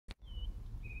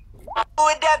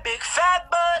With that big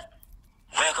fat butt.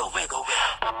 Wiggle, wiggle,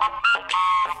 wiggle.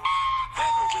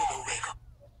 Wiggle, wiggle,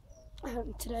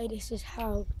 wiggle. Today this is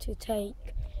how to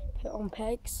put on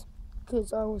pegs,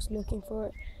 because I was looking for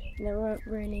it and there weren't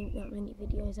really that many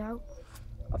videos out.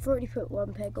 I've already put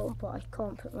one peg on, but I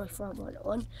can't put my front one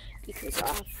on because I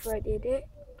have threaded it,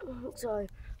 so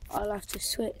I'll have to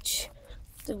switch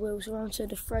the wheels around, so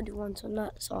the threaded ones on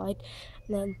that side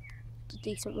and then the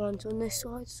decent ones on this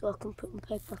side, so I can put my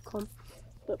peg back on.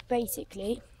 But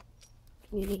basically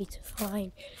you need to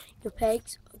find your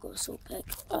pegs. I've got a saw peg.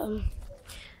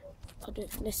 I'll do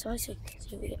it from this side so you can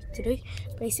see what you have to do.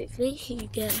 Basically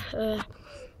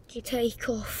you take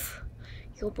off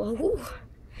your bowl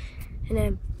and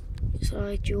then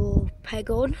slide your peg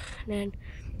on, and then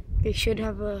you should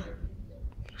have a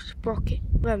sprocket,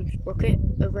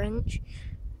 a wrench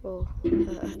or a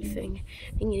thing,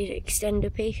 and you need an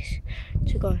extender piece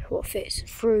to go what fits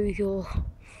through your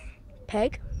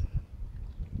peg.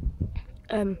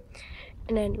 And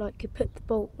then like you put the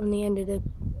bolt on the end of the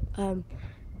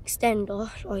extender,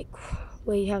 like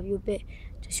where you have your bit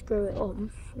to screw it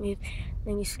on with,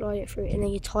 then you slide it through and then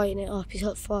you tighten it up as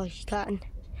far as you can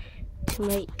to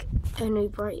make a new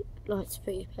brake light to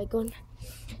put your peg on.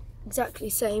 Exactly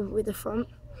the same with the front,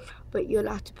 but you'll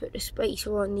have to put the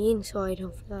spacer on the inside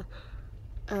of the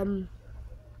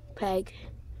peg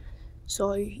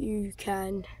so you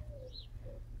can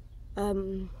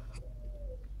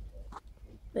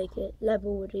make it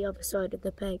level with the other side of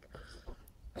the peg.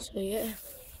 So yeah,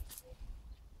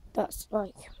 that's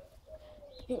like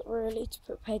it really to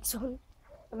put pegs on.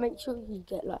 And make sure you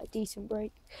get like a decent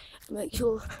brake, and make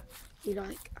sure you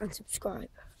like and subscribe.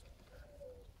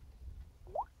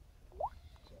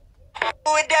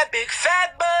 With that big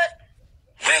fat butt.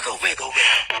 Wiggle, wiggle,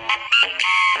 wiggle.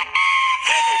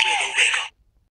 Wiggle, wiggle, wiggle.